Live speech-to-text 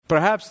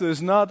Perhaps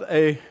there's not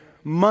a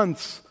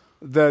month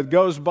that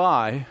goes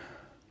by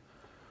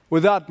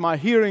without my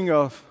hearing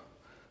of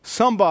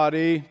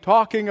somebody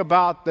talking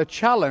about the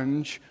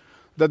challenge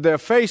that they're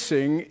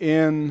facing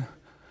in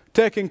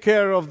taking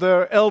care of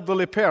their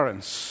elderly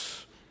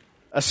parents.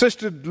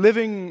 Assisted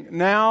living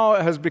now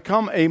has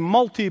become a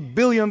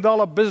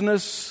multi-billion-dollar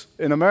business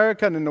in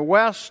America and in the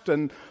West,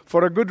 and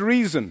for a good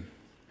reason.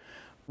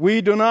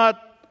 We do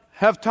not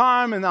have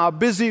time in our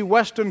busy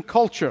Western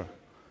culture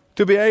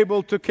to be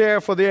able to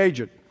care for the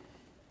aged.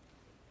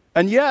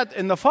 And yet,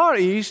 in the Far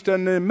East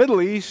and the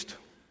Middle East,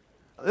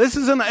 this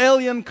is an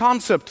alien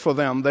concept for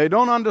them. They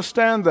don't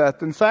understand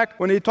that. In fact,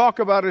 when you talk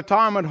about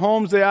retirement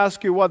homes, they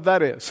ask you what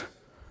that is.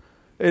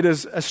 It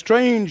is a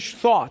strange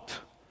thought,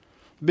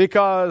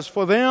 because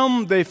for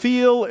them, they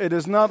feel it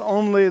is not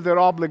only their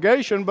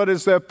obligation, but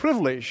it's their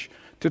privilege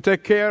to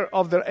take care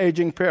of their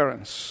aging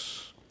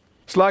parents.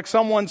 It's like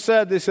someone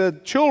said, they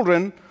said,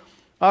 children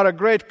are a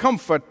great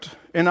comfort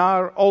in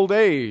our old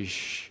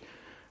age,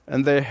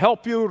 and they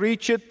help you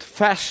reach it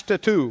faster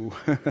too.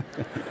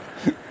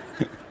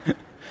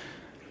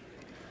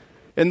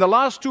 In the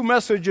last two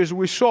messages,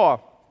 we saw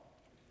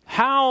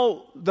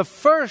how the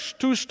first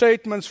two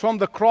statements from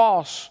the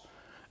cross,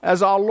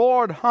 as our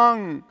Lord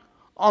hung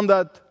on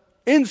that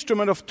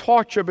instrument of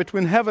torture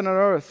between heaven and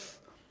earth,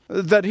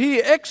 that He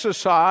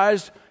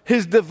exercised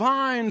His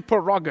divine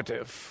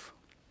prerogative.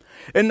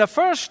 In the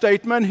first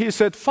statement, He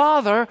said,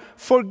 Father,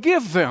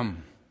 forgive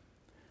them.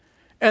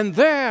 And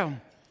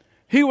there,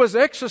 He was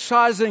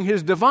exercising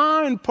His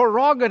divine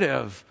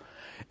prerogative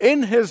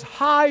in His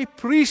high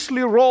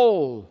priestly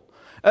role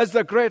as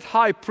the great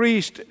high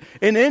priest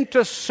in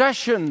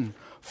intercession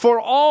for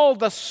all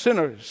the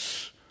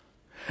sinners.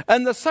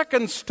 And the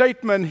second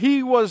statement,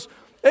 He was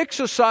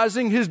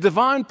exercising His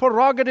divine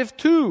prerogative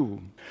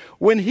too,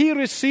 when He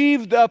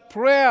received a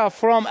prayer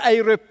from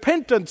a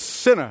repentant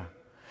sinner.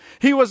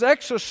 He was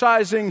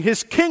exercising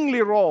His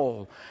kingly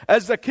role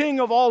as the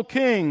King of all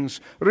kings,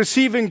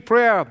 receiving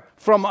prayer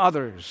from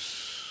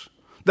others.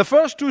 The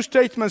first two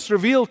statements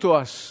reveal to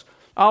us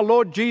our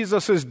Lord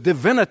Jesus'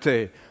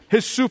 divinity,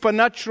 His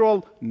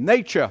supernatural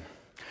nature.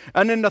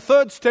 And in the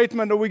third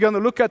statement that we're going to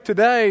look at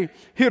today,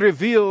 He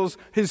reveals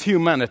His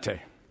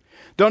humanity.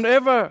 Don't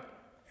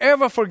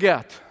ever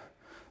forget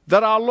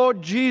that our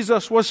Lord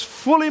Jesus was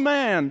fully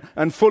man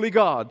and fully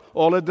God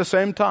all at the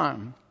same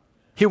time.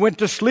 He went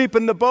to sleep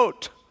in the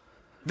boat.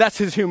 That's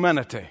His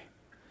humanity.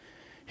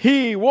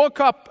 He woke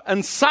up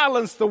and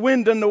silenced the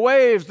wind and the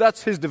waves.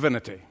 That's His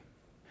divinity.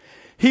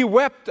 He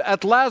wept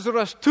at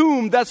Lazarus'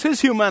 tomb. That's His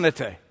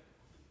humanity.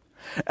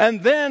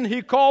 And then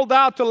He called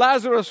out to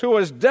Lazarus, who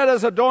was dead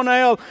as a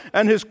doornail,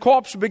 and his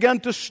corpse began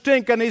to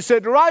stink. And He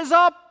said, rise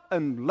up.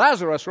 And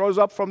Lazarus rose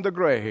up from the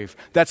grave.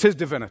 That's His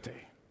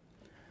divinity.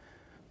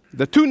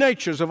 The two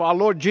natures of our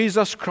Lord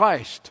Jesus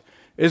Christ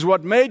is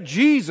what made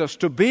Jesus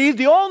to be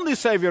the only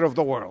Savior of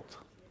the world.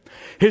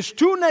 His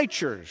two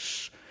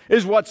natures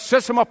is what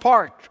sets Him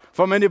apart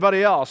from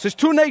anybody else. His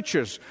two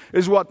natures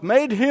is what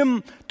made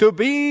Him to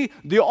be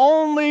the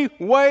only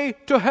way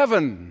to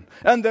heaven.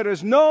 And there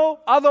is no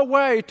other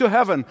way to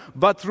heaven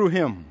but through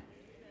Him.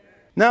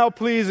 Now,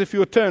 please, if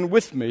you turn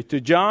with me to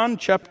John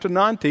chapter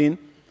 19,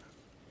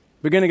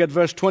 beginning at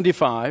verse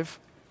 25.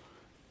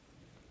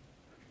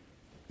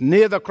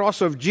 Near the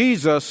cross of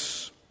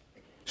Jesus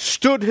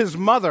stood His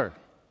mother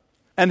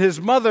and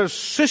His mother's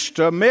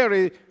sister,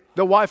 Mary,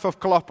 the wife of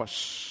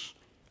Clopas,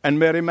 and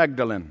Mary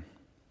Magdalene.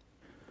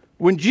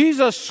 When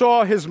Jesus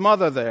saw His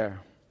mother there,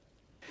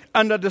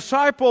 and a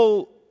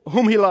disciple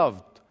whom He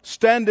loved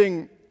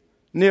standing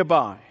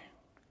nearby,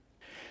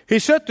 He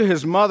said to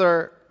His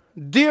mother,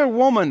 dear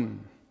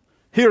woman,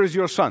 here is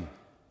your son.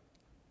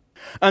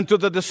 And to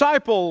the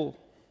disciple,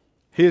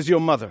 here is your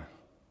mother.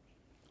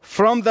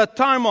 From that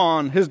time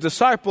on, His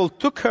disciple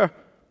took her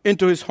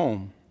into His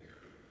home.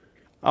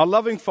 Our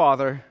loving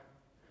Father,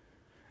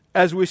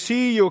 as we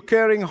see your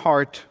caring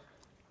heart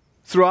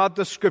throughout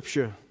the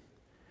Scripture,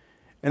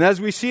 and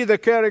as we see the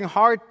caring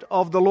heart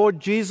of the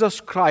Lord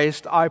Jesus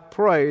Christ, I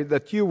pray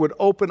that you would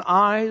open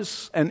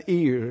eyes and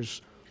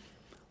ears,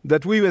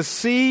 that we will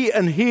see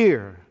and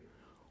hear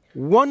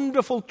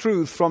wonderful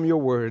truth from your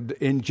word.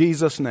 In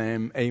Jesus'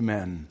 name,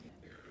 amen.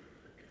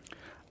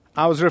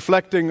 I was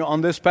reflecting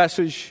on this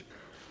passage,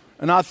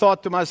 and I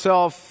thought to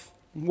myself,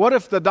 what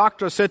if the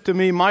doctor said to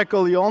me,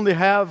 Michael, you only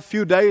have a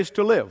few days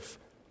to live?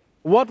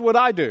 What would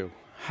I do?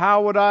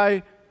 How would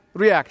I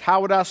react?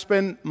 How would I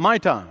spend my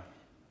time?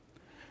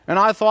 And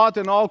I thought,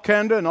 in all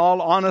candor, in all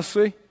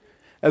honesty,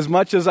 as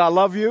much as I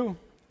love you,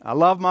 I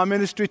love my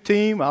ministry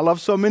team, I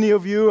love so many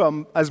of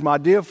you as my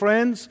dear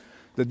friends,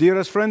 the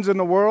dearest friends in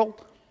the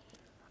world,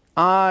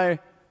 I,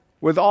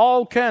 with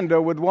all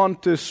candor, would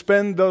want to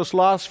spend those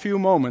last few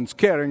moments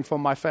caring for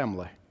my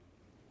family.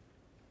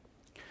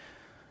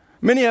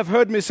 Many have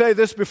heard me say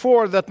this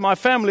before, that my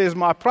family is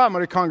my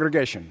primary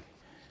congregation.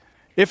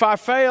 If I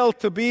fail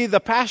to be the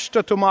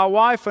pastor to my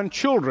wife and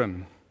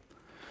children,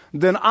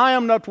 then I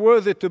am not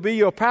worthy to be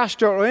your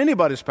pastor or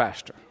anybody's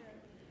pastor.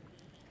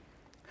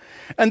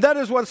 And that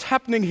is what's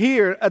happening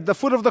here at the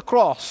foot of the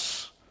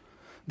cross.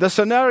 the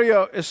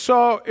scenario is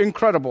so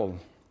incredible.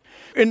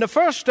 In the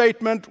first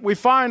statement, we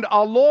find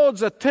our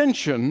Lord's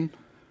attention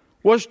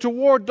was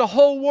toward the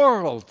whole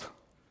world.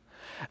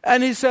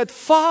 And he said,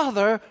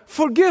 Father,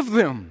 forgive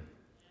them.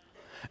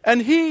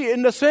 And he,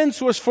 in the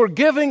sense, was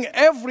forgiving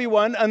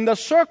everyone, and the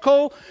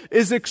circle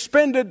is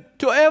expanded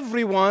to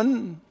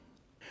everyone,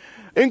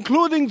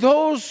 including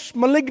those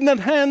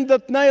malignant hands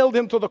that nailed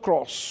him to the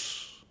cross.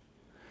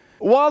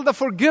 While the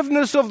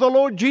forgiveness of the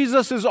Lord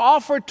Jesus is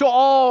offered to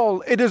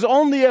all, it is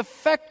only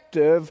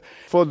effective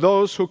for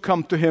those who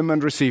come to him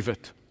and receive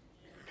it.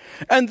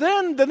 And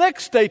then the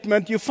next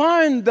statement, you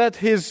find that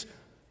his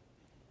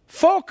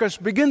focus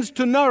begins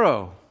to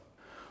narrow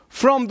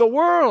from the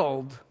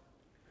world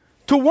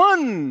to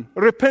one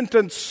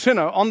repentant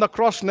sinner on the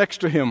cross next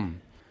to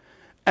him.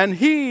 And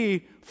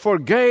he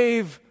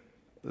forgave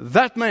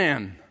that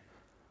man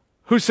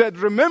who said,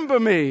 remember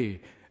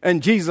me.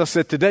 And Jesus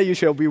said, today you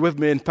shall be with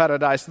me in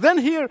paradise. Then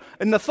here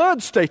in the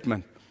third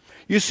statement,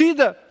 you see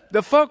the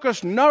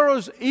focus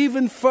narrows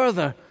even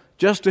further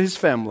just to his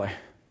family.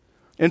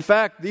 In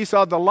fact, these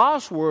are the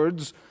last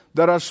words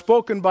that are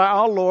spoken by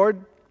our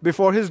Lord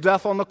before his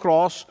death on the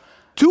cross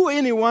to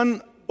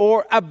anyone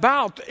or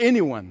about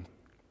anyone.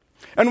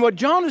 And what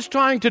John is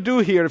trying to do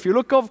here, if you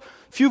look a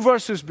few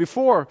verses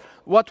before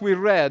what we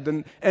read,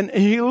 and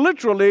he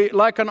literally,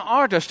 like an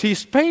artist,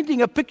 he's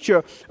painting a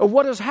picture of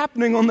what is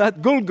happening on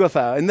that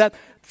Golgotha, in that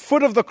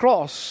foot of the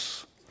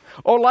cross.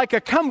 Or like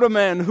a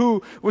cameraman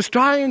who was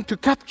trying to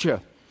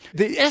capture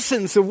the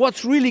essence of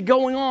what's really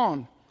going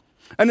on.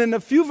 And in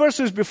a few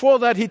verses before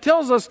that, he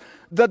tells us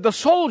that the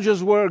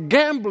soldiers were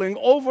gambling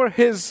over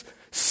his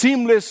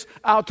seamless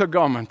outer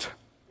garment.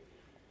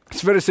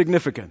 It's very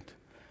significant.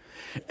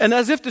 And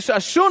as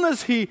soon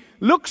as he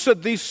looks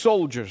at these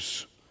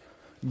soldiers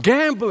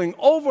gambling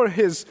over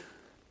his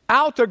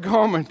outer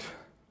garment,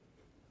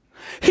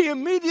 he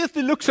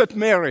immediately looks at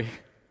Mary.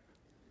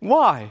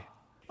 Why?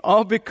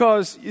 Oh,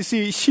 because, you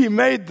see, she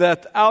made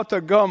that outer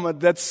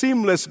garment, that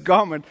seamless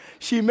garment,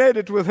 she made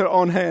it with her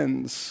own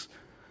hands.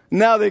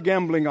 Now they're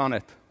gambling on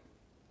it.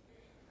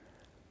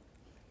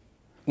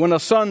 When a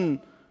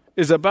son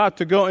is about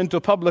to go into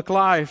public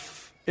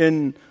life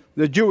in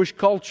the Jewish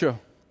culture,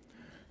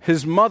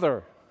 his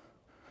mother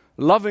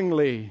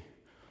lovingly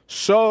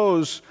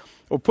sews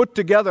or put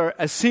together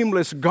a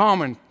seamless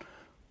garment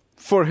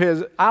for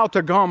his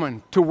outer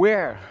garment to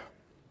wear.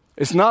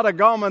 It's not a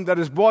garment that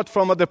is bought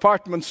from a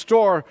department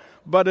store,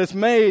 but it's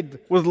made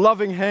with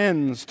loving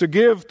hands to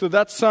give to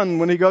that son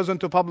when he goes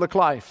into public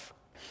life.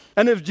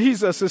 And if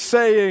Jesus is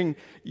saying,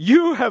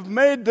 you have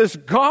made this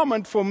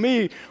garment for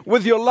me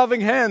with your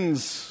loving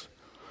hands,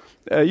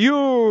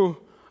 you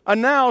are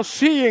now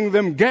seeing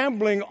them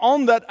gambling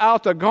on that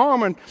outer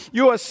garment.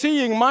 You are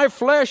seeing my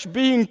flesh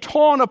being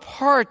torn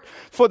apart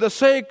for the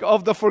sake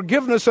of the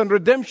forgiveness and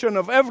redemption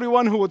of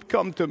everyone who would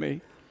come to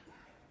me.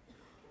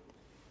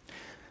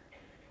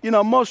 You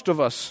know, most of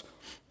us,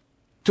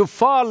 to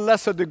far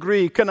lesser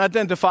degree, can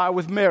identify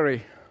with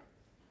Mary.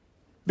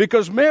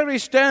 Because Mary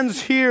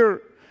stands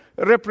here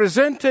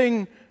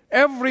representing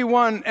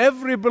everyone,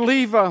 every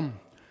believer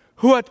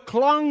who had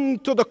clung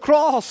to the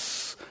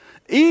cross,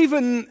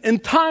 even in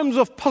times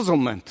of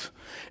puzzlement,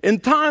 in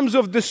times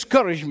of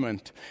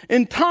discouragement,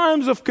 in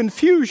times of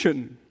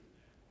confusion.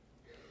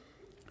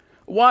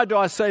 Why do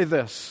I say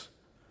this?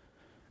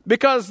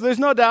 Because there's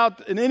no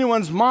doubt in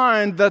anyone's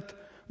mind that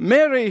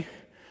Mary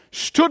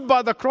stood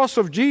by the cross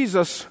of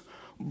Jesus,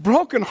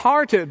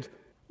 brokenhearted,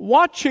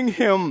 watching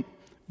him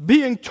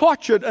being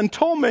tortured and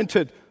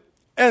tormented,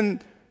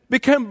 and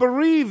became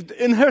bereaved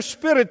in her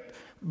spirit,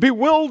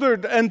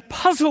 bewildered and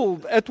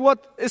puzzled at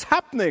what is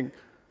happening.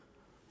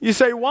 You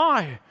say,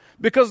 why?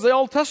 Because the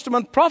Old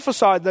Testament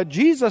prophesied that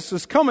Jesus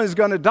is coming, is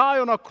going to die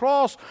on a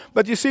cross.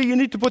 But you see, you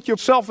need to put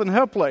yourself in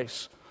her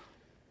place.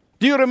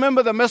 Do you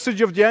remember the message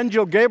of the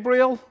angel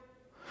Gabriel?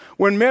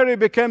 When Mary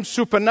became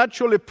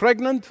supernaturally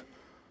pregnant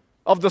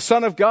of the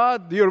Son of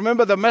God, do you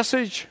remember the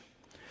message?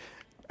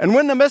 And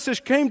when the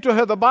message came to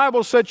her, the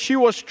Bible said she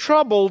was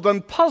troubled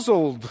and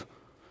puzzled.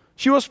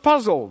 She was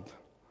puzzled.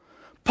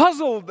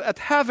 Puzzled at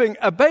having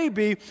a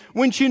baby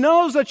when she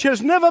knows that she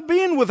has never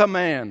been with a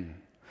man.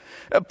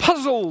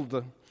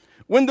 Puzzled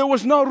when there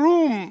was no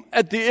room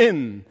at the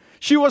inn.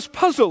 She was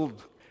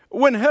puzzled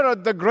when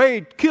Herod the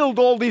Great killed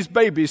all these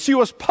babies. She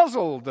was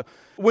puzzled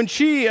when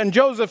she and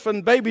Joseph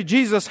and baby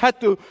Jesus had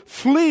to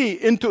flee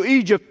into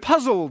Egypt.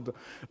 Puzzled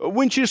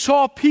when she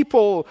saw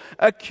people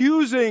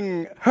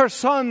accusing her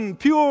son,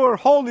 pure,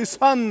 holy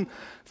son,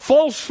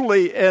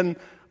 falsely and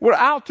were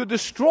out to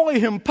destroy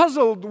him.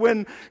 Puzzled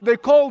when they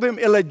called him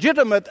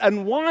illegitimate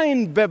and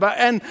wine-bibber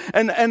and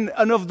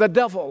of the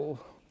devil.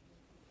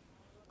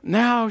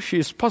 Now she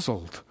is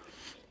puzzled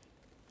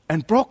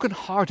and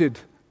brokenhearted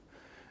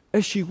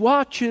as she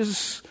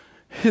watches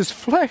his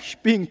flesh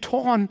being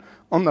torn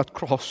on that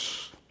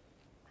cross.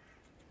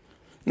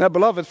 Now,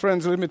 beloved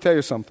friends, let me tell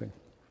you something.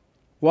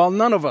 While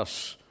none of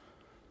us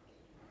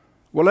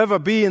will ever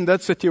be in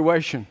that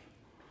situation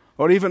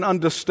or even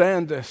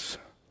understand this,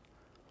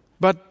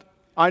 but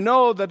I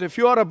know that if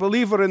you are a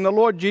believer in the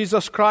Lord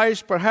Jesus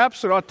Christ,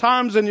 perhaps there are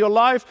times in your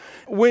life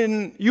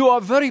when you are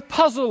very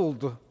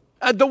puzzled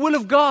at the will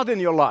of God in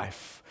your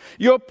life.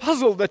 You're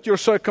puzzled at your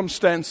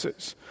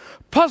circumstances,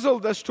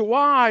 puzzled as to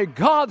why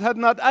God had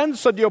not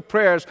answered your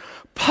prayers,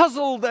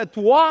 puzzled at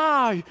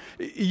why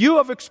you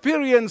have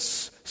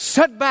experienced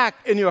setback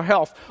in your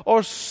health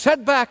or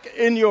setback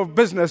in your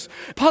business,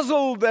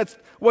 puzzled at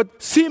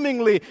what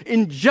seemingly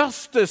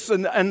injustice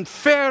and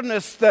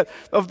fairness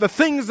of the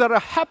things that are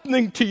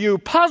happening to you,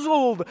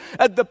 puzzled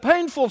at the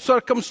painful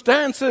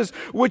circumstances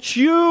which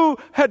you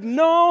had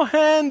no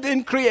hand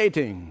in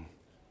creating.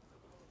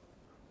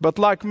 But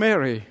like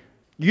Mary,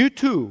 you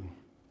too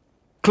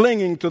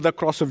clinging to the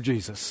cross of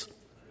Jesus.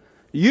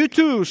 You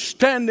too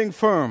standing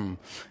firm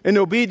in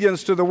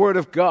obedience to the Word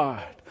of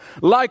God.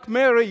 Like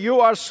Mary,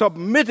 you are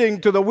submitting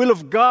to the will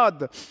of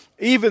God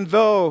even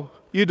though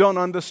you don't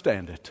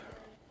understand it.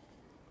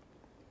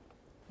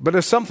 But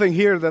there's something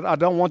here that I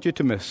don't want you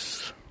to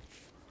miss.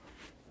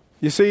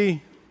 You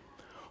see,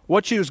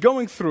 what she was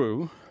going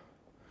through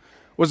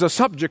was a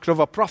subject of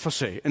a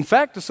prophecy. In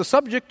fact, it's the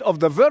subject of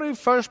the very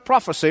first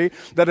prophecy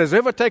that has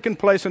ever taken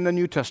place in the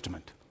New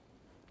Testament.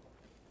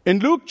 In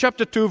Luke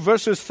chapter 2,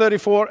 verses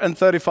 34 and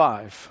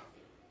 35,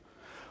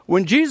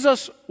 when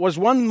Jesus was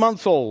 1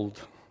 month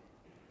old,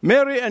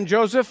 Mary and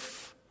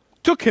Joseph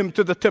took him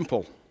to the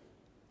temple.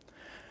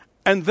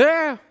 And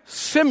there,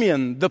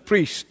 Simeon the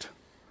priest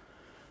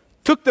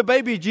took the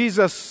baby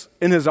Jesus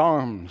in his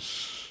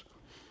arms.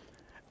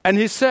 And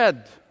he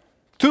said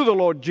to the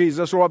Lord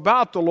Jesus, or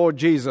about the Lord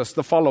Jesus,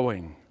 the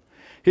following.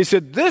 He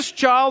said, "This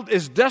child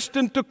is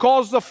destined to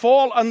cause the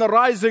fall and the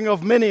rising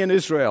of many in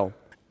Israel,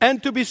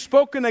 and to be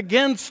spoken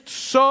against,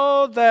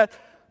 so that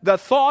the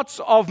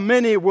thoughts of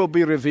many will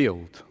be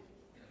revealed."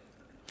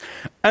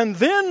 And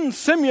then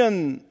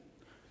Simeon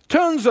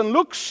turns and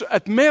looks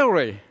at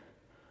Mary,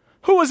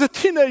 who was a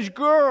teenage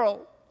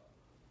girl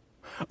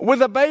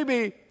with a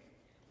baby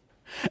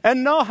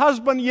and no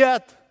husband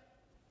yet,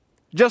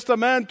 just a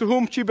man to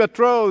whom she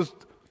betrothed.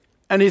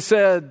 And he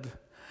said,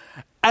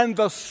 "And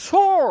the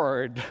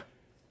sword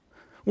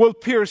will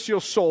pierce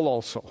your soul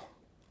also."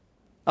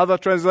 Other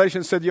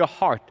translations said your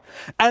heart.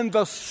 "And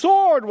the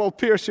sword will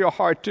pierce your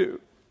heart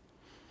too."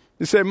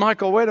 You say,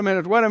 "Michael, wait a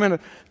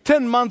minute.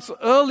 10 months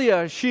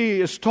earlier,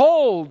 she is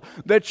told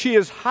that she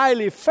is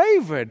highly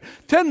favored.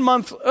 10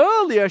 months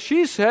earlier,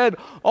 she said,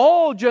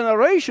 all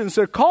generations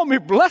shall call me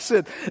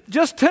blessed.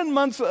 Just 10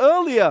 months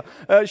earlier,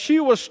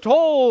 she was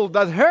told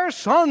that her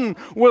son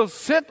will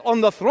sit on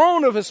the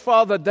throne of his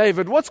father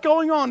David. What's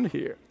going on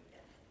here?"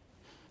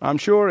 I'm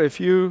sure if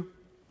you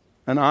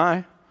and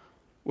I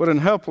were in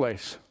her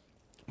place,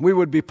 we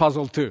would be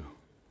puzzled too.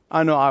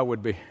 I know I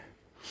would be.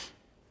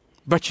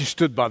 But she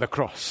stood by the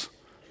cross.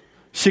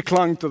 She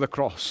clung to the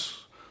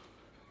cross.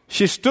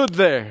 She stood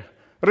there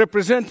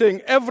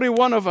representing every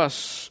one of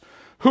us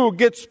who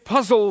gets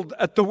puzzled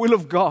at the will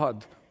of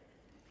God.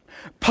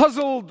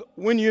 Puzzled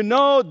when you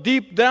know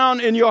deep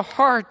down in your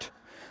heart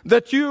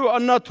that you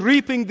are not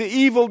reaping the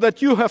evil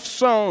that you have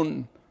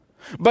sown,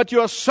 but you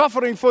are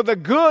suffering for the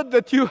good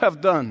that you have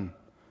done.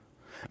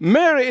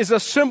 Mary is a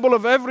symbol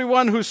of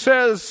everyone who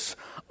says,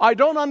 "I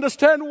don't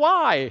understand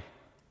why."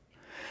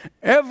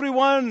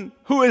 Everyone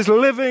who is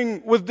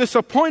living with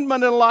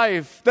disappointment in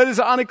life that is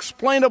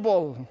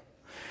unexplainable.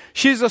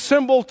 She's a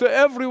symbol to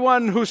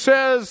everyone who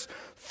says,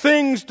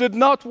 "Things did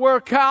not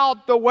work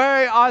out the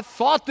way I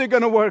thought they're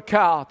going to work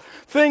out.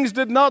 Things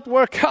did not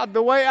work out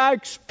the way I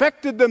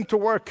expected them to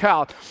work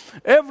out."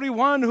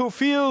 Everyone who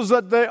feels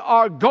that they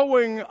are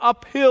going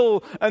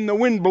uphill and the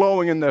wind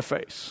blowing in their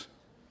face.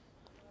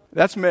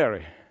 That's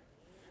Mary.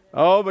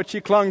 Oh, but she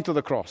clung to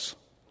the cross.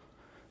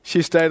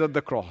 She stayed at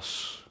the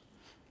cross.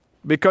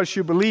 Because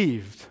she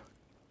believed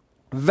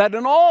that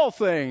in all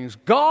things,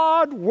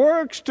 God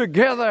works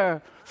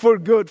together for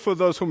good for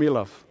those whom He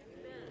loves.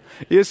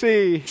 You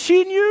see,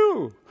 she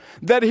knew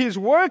that He's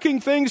working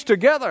things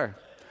together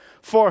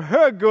for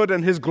her good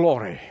and His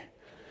glory.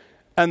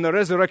 And the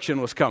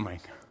resurrection was coming.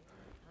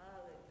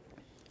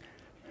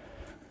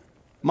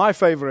 My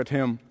favorite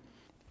hymn,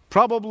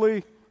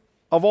 probably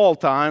of all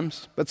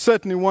times, but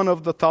certainly one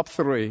of the top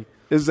 3,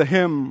 is the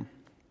hymn,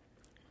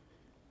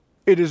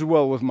 "It Is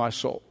Well With My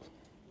Soul."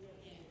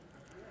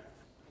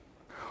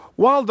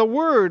 While the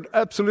word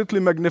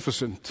absolutely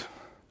magnificent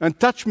and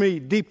touched me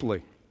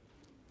deeply,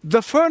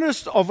 the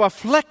furnace of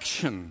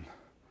affliction,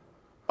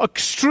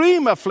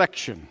 extreme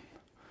affliction,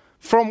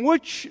 from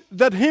which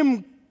that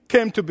hymn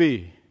came to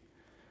be,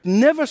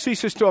 never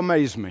ceases to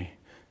amaze me.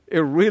 It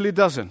really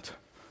doesn't.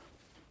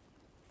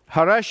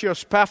 Horatio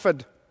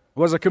Spafford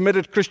was a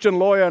committed Christian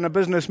lawyer and a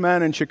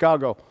businessman in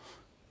Chicago.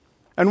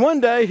 And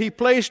one day he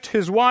placed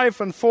his wife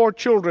and 4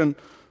 children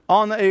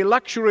on a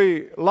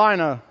luxury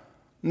liner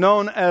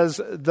known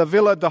as the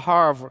Villa de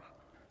Havre.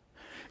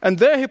 And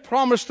there he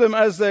promised them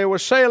as they were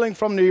sailing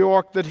from New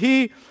York that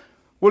he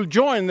will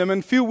join them in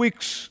a few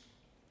weeks'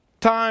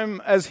 time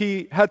as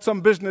he had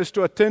some business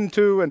to attend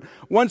to. And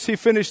once he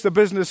finished the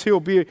business, he'll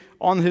be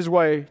on his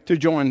way to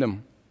join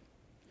them.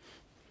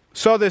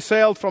 So they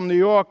sailed from New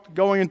York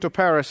going into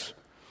Paris.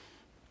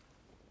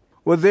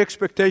 with the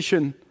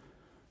expectation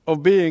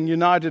of being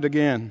united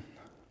again.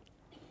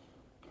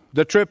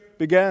 The trip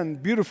began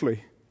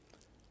beautifully,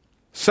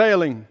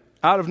 sailing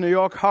out of New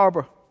York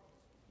Harbor.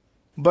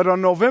 But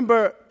on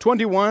November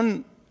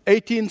 21,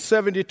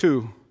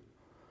 1872,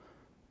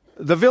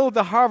 the Ville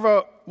de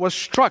Havre was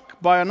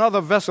struck by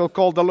another vessel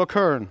called the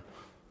Lucerne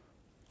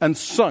and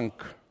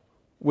sunk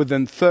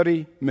within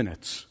 30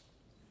 minutes.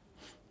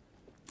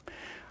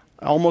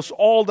 Almost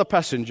all the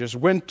passengers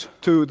went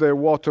to their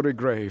watery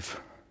grave.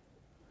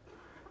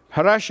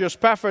 Horatio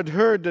Spafford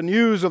heard the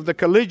news of the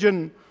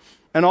collision,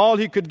 and all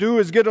he could do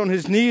is get on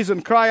his knees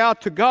and cry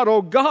out to God,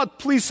 "Oh God,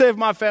 please save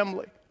my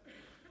family."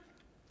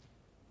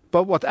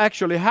 But what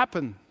actually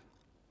happened,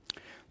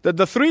 that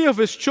the three of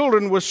his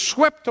children were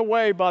swept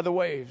away by the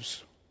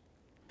waves.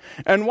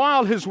 And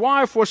while his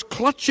wife was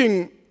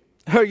clutching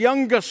her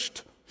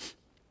youngest,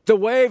 the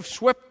wave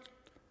swept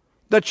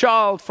the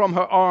child from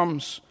her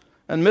arms,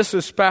 and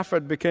Mrs.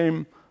 Spafford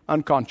became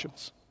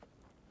unconscious,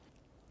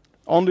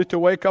 only to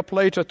wake up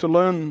later to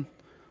learn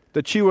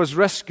that she was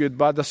rescued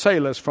by the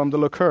sailors from the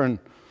Lucerne.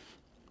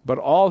 But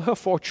all her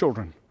 4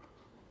 children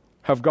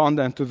have gone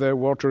then to their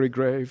watery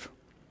grave.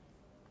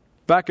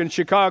 Back in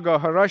Chicago,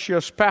 Horatio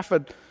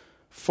Spafford,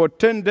 for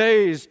 10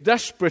 days,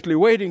 desperately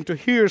waiting to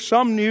hear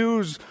some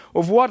news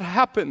of what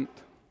happened.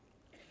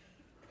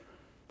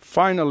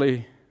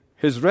 Finally,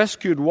 his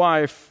rescued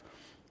wife,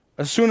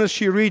 as soon as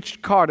she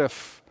reached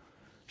Cardiff,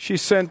 she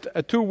sent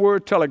a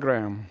 2-word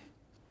telegram,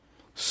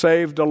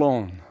 "Saved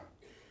alone."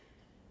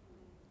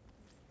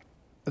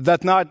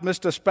 That night,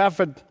 Mr.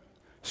 Spafford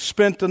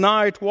spent the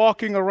night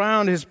walking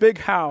around his big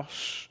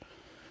house,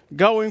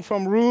 going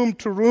from room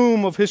to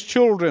room of his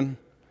children,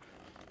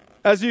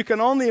 as you can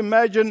only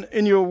imagine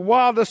in your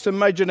wildest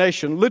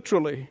imagination,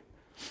 literally,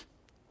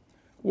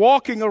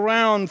 walking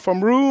around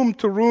from room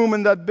to room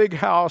in that big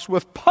house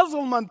with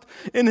puzzlement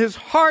in his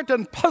heart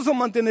and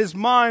puzzlement in his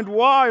mind.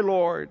 Why,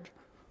 Lord?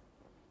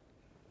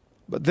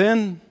 But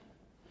then,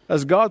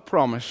 as God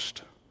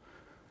promised,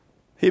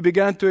 he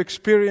began to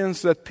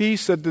experience that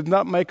peace that did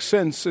not make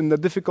sense in the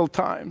difficult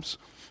times.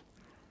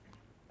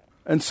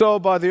 And so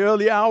by the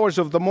early hours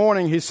of the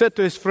morning, he said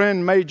to his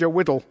friend Major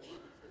Whittle,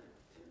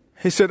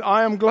 he said,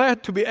 "I am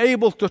glad to be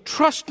able to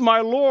trust my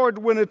Lord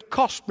when it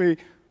cost me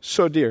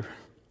so dear."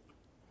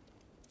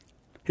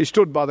 He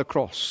stood by the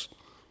cross.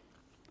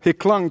 He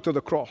clung to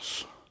the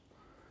cross,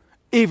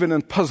 even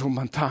in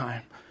puzzlement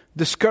time,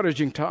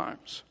 discouraging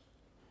times.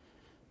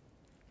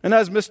 And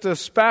as Mr.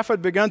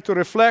 Spafford began to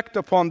reflect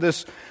upon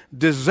this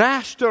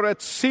disaster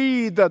at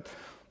sea that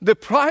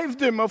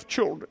deprived him of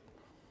children,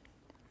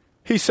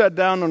 he sat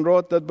down and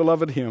wrote that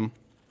beloved hymn,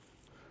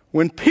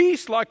 "When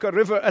peace like a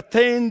river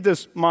attained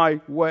my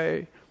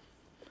way,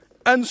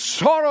 and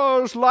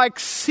sorrows like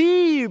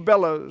sea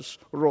billows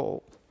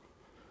roll,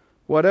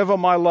 whatever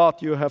my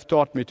lot you have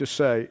taught me to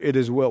say, it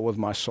is well with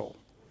my soul.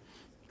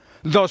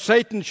 Though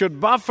Satan should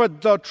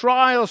buffet, though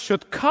trials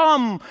should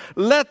come,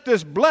 let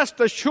this blessed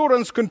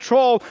assurance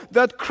control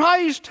that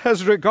Christ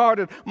has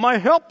regarded my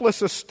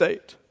helpless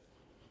estate,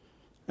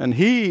 and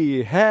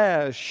he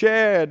has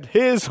shed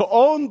his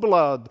own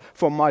blood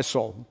for my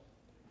soul."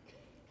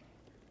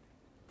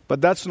 But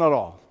that's not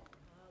all.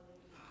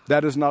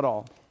 That is not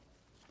all.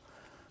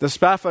 The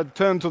Spafford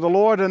turned to the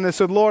Lord and they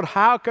said, "Lord,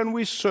 how can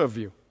we serve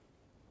you?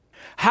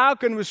 How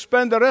can we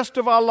spend the rest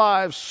of our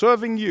lives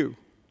serving you?"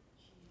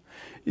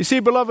 You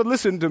see, beloved,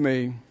 listen to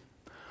me.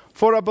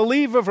 For a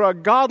believer, for a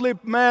godly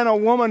man or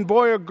woman,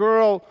 boy or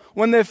girl,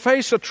 when they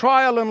face a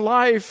trial in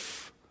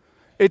life,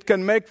 it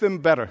can make them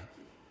better.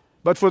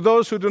 But for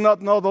those who do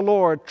not know the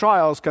Lord,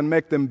 trials can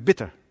make them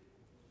bitter.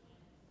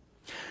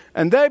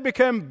 And they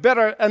became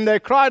bitter and they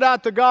cried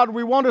out to God,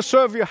 "We want to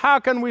serve you. How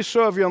can we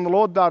serve you?" And the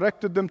Lord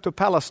directed them to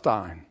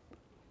Palestine.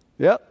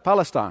 Yeah,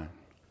 Palestine.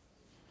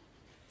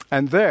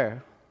 And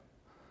there,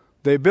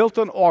 they built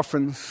an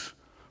orphans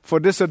for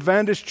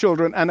disadvantaged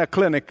children and a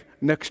clinic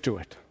next to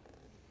it.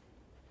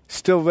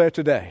 Still there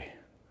today.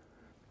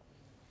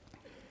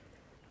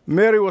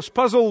 Mary was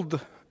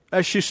puzzled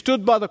as she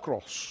stood by the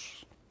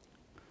cross.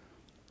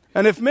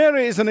 And if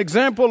Mary is an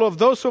example of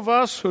those of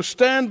us who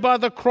stand by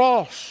the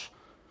cross,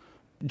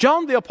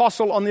 John the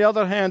Apostle, on the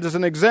other hand, is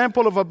an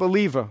example of a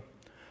believer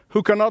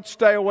who cannot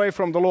stay away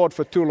from the Lord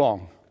for too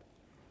long.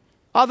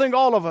 I think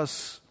all of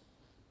us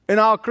in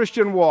our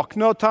Christian walk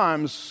know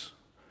times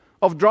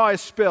of dry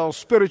spells,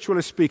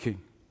 spiritually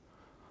speaking.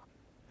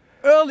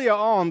 Earlier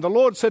on, the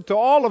Lord said to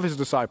all of his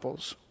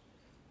disciples,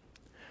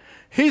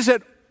 he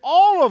said,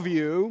 "All of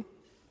you,"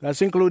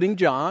 that's including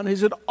John, he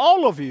said,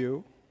 "all of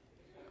you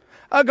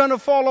are going to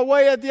fall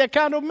away at the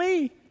account of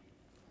me."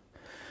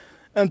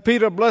 And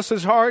Peter, bless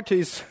his heart,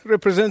 he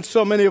represents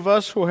so many of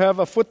us who have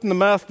a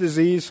foot-in-the-mouth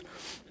disease,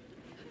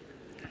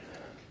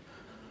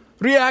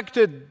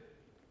 reacted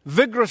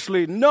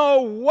vigorously.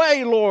 "No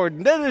way,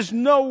 Lord. There is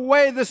no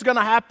way this is going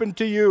to happen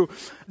to you.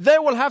 They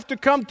will have to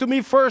come to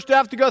me first. They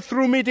have to go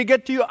through me to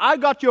get to you. I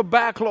got your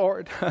back,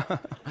 Lord."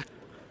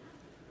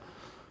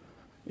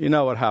 You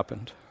know what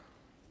happened.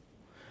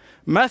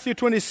 Matthew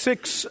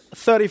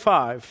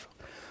 26:35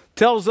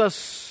 tells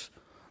us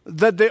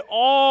that they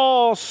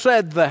all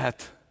said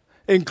that,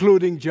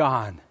 including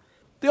John.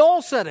 They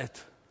all said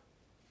it.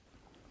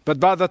 But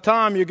by the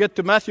time you get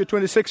to Matthew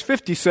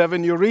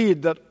 26:57, you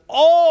read that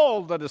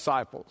all the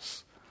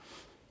disciples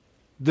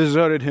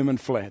deserted him and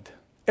fled.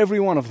 Every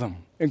one of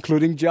them,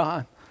 including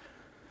John.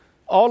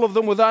 All of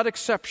them without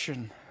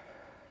exception.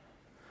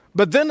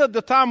 But then at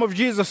the time of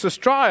Jesus'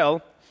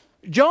 trial,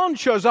 John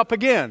shows up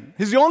again.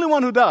 He's the only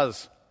one who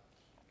does.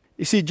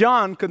 You see,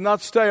 John could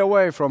not stay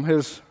away from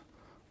his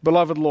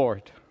beloved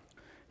Lord.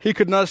 He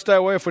could not stay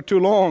away for too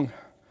long,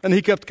 and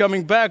he kept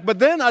coming back. But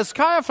then as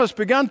Caiaphas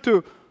began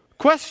to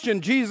question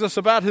Jesus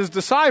about his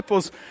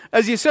disciples,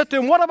 as he said to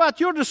him, "What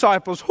about your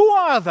disciples? Who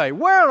are they?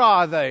 Where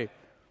are they?"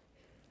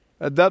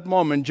 At that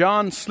moment,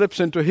 John slips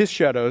into his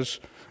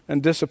shadows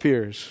and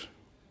disappears.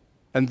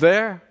 And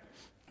there,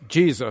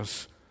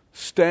 Jesus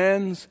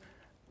stands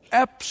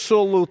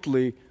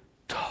absolutely,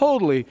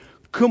 totally,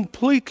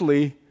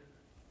 completely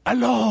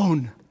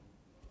alone.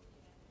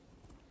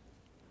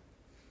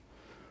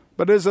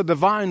 But there's a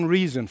divine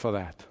reason for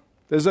that.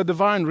 There's a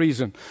divine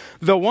reason.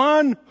 The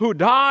one who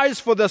dies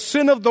for the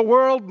sin of the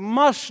world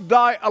must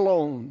die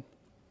alone.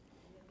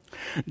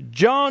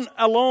 John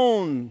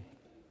alone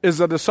is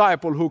the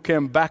disciple who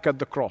came back at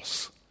the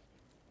cross.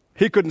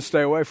 He couldn't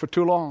stay away for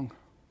too long.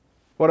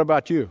 What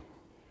about you?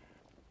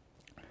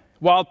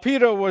 While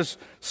Peter was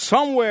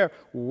somewhere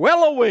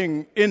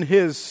wallowing in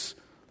his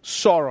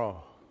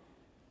sorrow,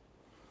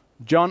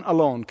 John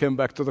alone came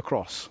back to the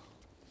cross.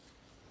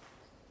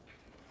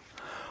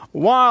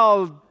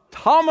 While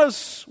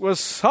Thomas was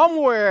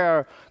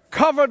somewhere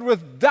covered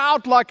with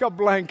doubt like a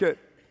blanket,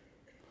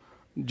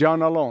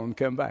 John alone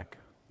came back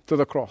to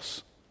the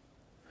cross.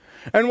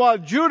 And while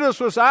Judas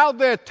was out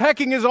there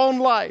taking his own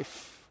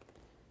life,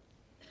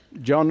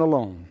 John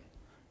alone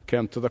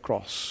came to the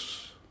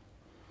cross.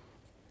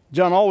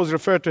 John always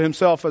referred to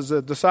himself as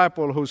a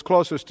disciple who's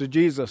closest to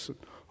Jesus,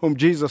 whom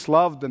Jesus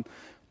loved.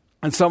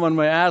 And someone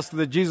may ask,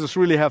 did Jesus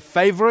really have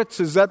favorites?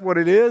 Is that what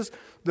it is?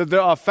 That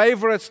there are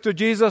favorites to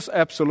Jesus?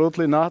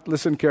 Absolutely not.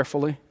 Listen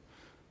carefully.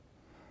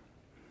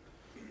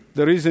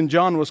 The reason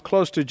John was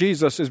close to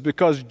Jesus is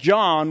because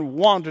John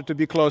wanted to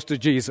be close to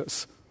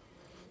Jesus.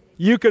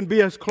 You can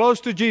be as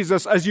close to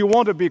Jesus as you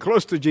want to be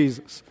close to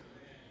Jesus.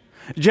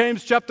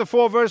 James chapter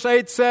 4 verse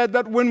 8 said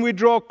that when we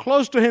draw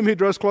close to him, he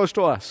draws close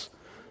to us.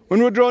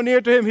 When we draw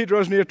near to him, he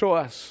draws near to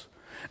us.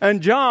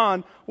 And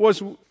John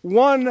was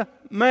one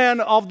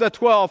man of the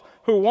 12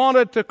 who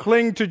wanted to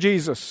cling to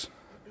Jesus.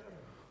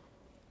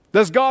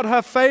 Does God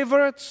have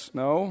favorites?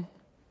 No.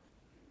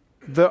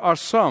 There are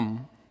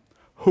some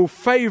who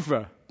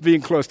favor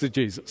being close to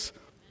Jesus.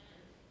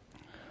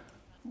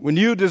 When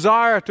you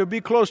desire to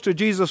be close to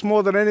Jesus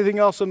more than anything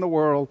else in the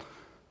world,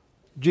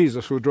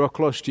 Jesus will draw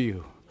close to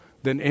you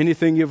than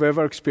anything you've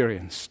ever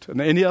experienced and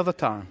any other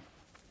time.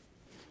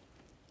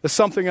 There's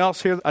something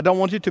else here I don't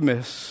want you to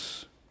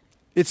miss.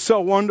 It's so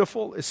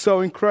wonderful, it's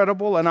so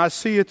incredible, and I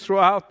see it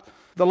throughout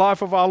the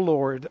life of our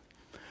Lord.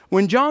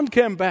 When John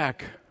came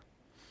back,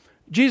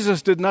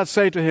 Jesus did not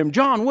say to him,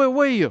 "John, where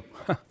were you?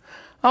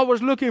 I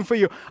was looking for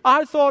you.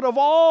 I thought of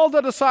all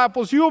the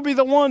disciples, you'll be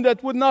the one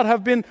that would not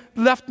have been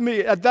left me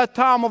at that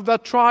time of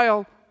that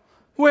trial.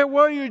 Where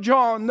were you,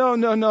 John?"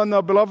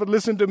 No, beloved,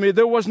 listen to me.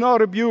 There was no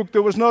rebuke,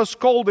 there was no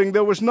scolding,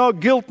 there was no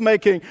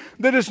guilt-making.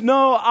 There is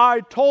no,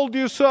 "I told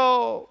you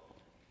so."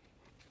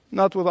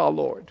 Not with our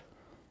Lord.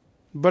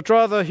 But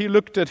rather, he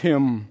looked at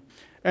him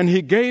and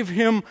he gave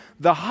him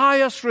the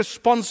highest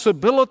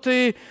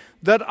responsibility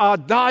that our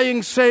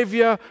dying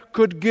Savior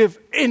could give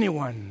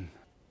anyone.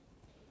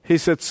 He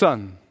said,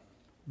 "Son,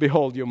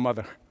 behold your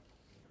mother."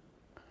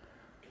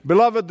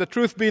 Beloved, the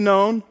truth be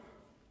known,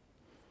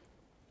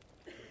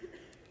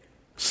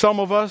 some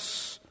of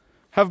us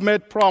have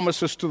made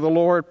promises to the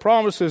Lord,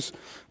 promises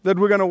that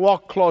we're going to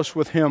walk close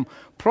with Him,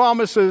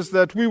 promises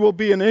that we will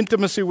be in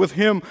intimacy with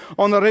Him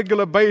on a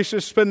regular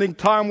basis, spending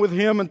time with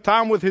Him and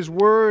time with His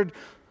Word.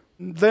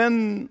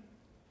 Then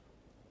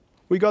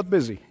we got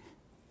busy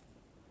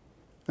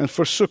and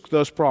forsook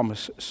those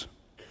promises.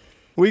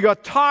 We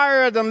got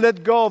tired and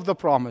let go of the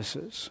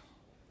promises.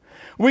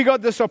 We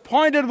got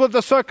disappointed with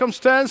the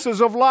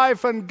circumstances of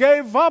life and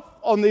gave up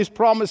on these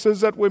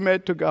promises that we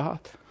made to God.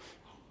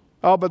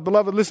 Oh, but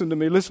beloved, listen to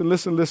me.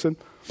 Listen.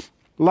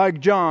 Like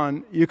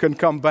John, you can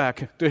come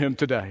back to Him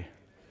today.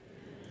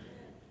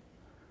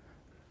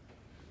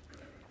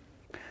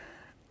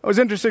 It was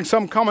interesting.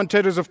 Some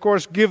commentators, of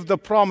course, give the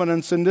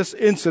prominence in this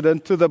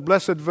incident to the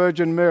Blessed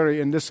Virgin Mary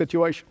in this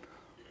situation.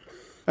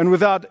 And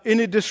without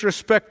any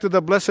disrespect to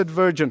the Blessed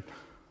Virgin,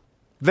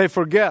 they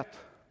forget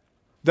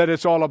that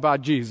it's all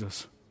about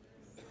Jesus.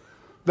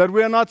 That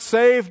we are not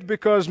saved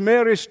because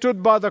Mary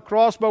stood by the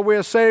cross, but we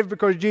are saved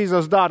because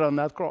Jesus died on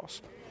that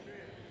cross.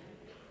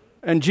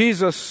 And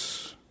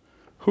Jesus,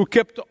 who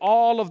kept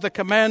all of the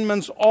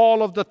commandments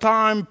all of the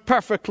time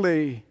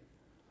perfectly,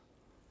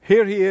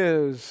 here He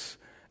is.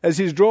 As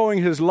He's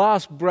drawing His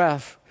last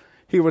breath,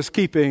 He was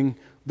keeping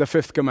the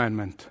fifth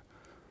commandment.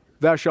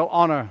 Thou shalt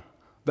honor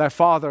thy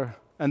father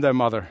and thy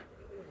mother.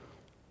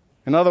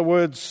 In other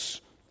words,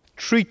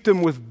 treat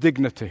them with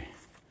dignity.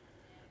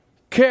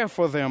 care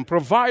for them,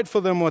 provide for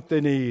them what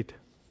they need.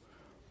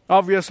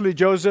 Obviously,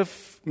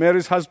 Joseph,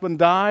 Mary's husband,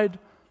 died,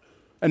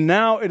 and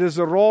now it is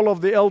the role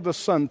of the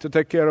eldest son to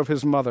take care of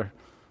his mother,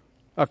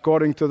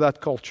 according to that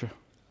culture.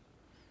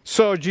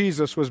 So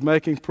Jesus was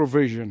making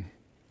provision,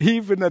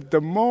 even at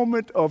the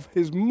moment of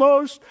his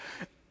most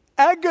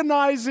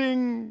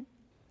agonizing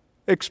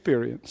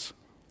experience.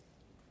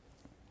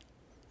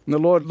 And the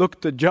Lord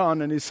looked at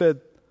John and he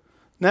said,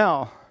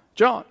 "Now,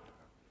 John,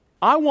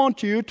 I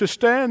want you to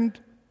stand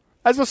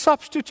as a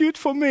substitute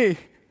for me.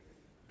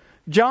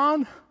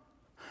 John,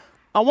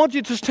 I want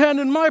you to stand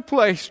in my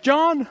place.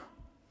 John,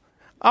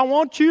 I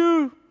want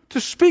you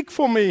to speak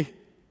for me."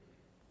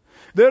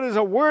 There is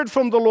a word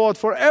from the Lord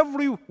for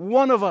every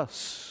one of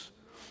us.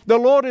 The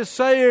Lord is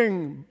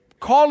saying,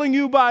 calling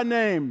you by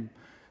name.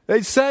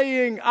 He's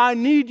saying, "I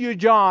need you,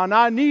 John.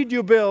 I need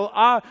you, Bill.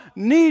 I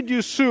need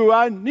you, Sue.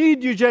 I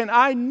need you, Jane.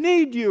 I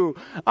need you.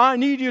 I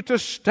need you to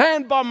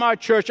stand by my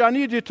church. I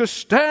need you to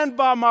stand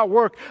by my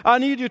work. I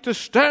need you to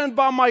stand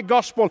by my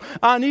gospel.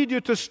 I need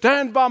you to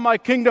stand by my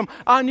kingdom.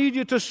 I need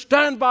you to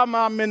stand by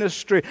my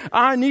ministry.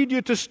 I need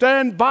you to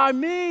stand by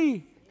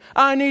me.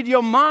 I need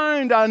your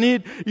mind. I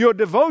need your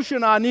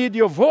devotion. I need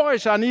your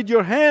voice. I need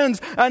your hands.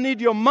 I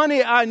need your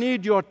money. I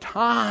need your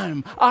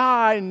time.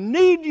 I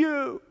need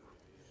you."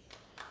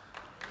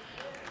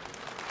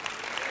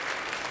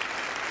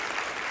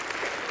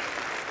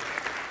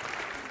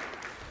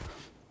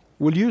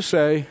 Will you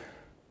say,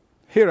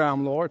 "Here I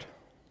am, Lord"?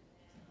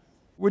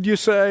 Would you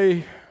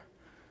say,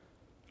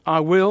 "I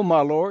will, my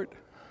Lord"?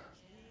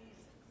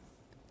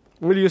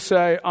 Will you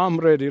say, "I'm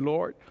ready,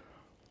 Lord"?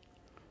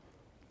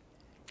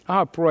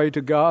 I pray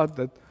to God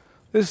that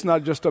this is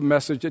not just a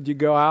message that you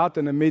go out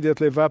and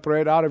immediately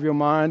evaporate out of your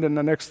mind in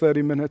the next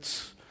 30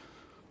 minutes,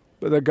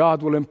 but that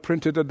God will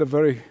imprint it at the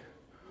very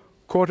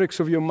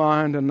cortex of your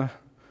mind and the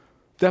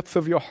depth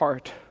of your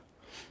heart.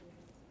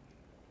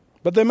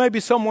 But there may be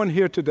someone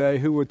here today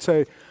who would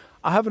say,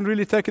 "I haven't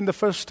really taken the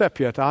first step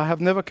yet. I have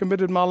never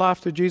committed my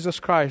life to Jesus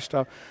Christ.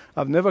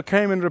 I've never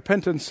came in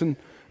repentance and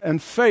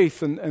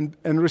faith and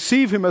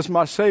receive Him as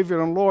my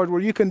Savior and Lord."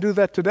 Well, you can do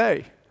that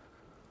today.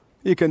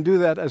 You can do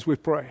that as we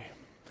pray.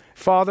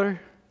 Father,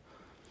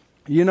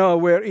 you know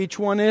where each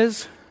one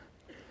is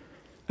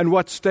and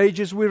what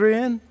stages we're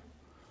in,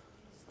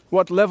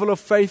 what level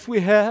of faith we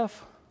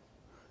have.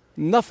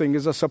 Nothing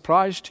is a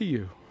surprise to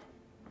you.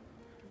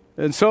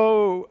 And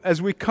so,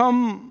 as we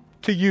come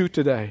to you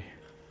today,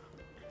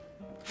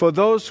 for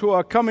those who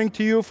are coming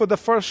to you for the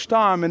first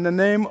time in the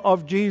name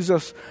of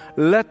Jesus,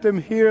 let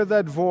them hear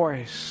that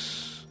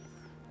voice.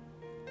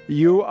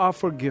 You are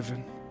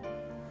forgiven,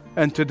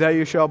 and today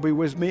you shall be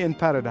with me in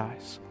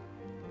paradise.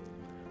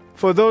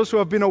 For those who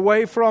have been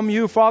away from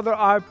you, Father,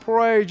 I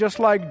pray, just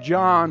like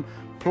John,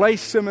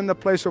 place them in the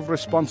place of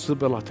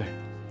responsibility.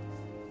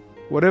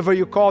 Whatever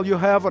you call you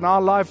have in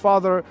our life,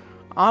 Father,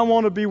 I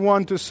want to be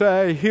one to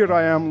say, "Here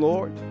I am,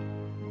 Lord.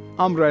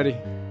 I'm ready."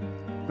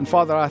 And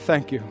Father, I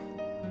thank you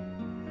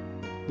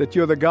that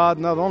you're the God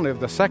not only of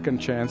the second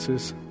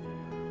chances,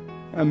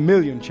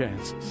 1,000,000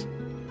 chances.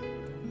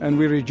 And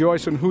we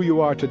rejoice in who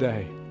you are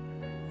today.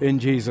 In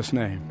Jesus'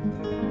 name.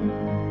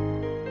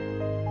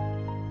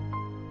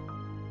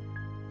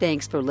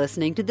 Thanks for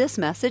listening to this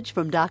message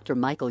from Dr.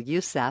 Michael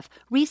Youssef,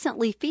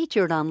 recently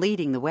featured on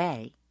Leading the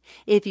Way.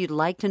 If you'd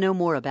like to know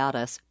more about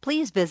us,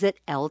 please visit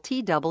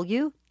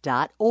ltw.org.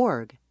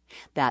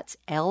 That's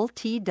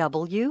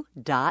ltw.org.